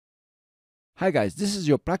Hi guys, this is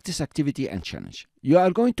your practice activity and challenge. You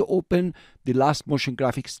are going to open the last motion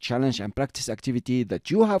graphics challenge and practice activity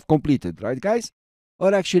that you have completed, right guys?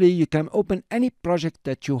 Or actually you can open any project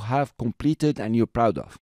that you have completed and you're proud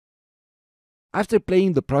of. After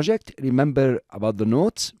playing the project, remember about the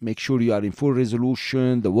notes. Make sure you are in full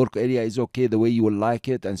resolution, the work area is okay the way you will like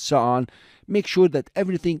it, and so on. Make sure that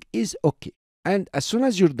everything is okay. And as soon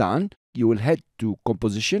as you're done, you will head to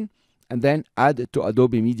composition and then add it to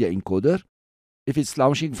Adobe Media Encoder. If it's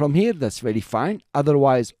launching from here, that's very fine.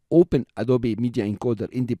 Otherwise, open Adobe Media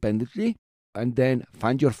Encoder independently and then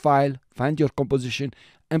find your file, find your composition,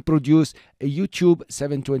 and produce a YouTube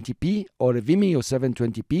 720p or a Vimeo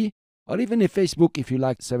 720p, or even a Facebook if you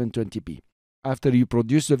like 720p. After you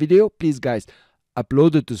produce the video, please guys,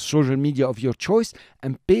 upload it to social media of your choice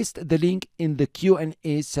and paste the link in the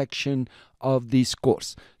Q&A section of this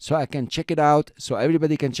course so I can check it out, so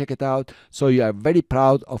everybody can check it out, so you are very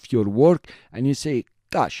proud of your work and you say,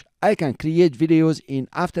 gosh, I can create videos in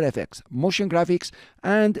After Effects, motion graphics,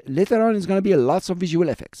 and later on it's going to be lots of visual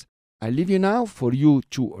effects. I leave you now for you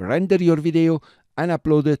to render your video and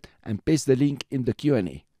upload it and paste the link in the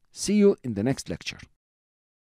Q&A. See you in the next lecture.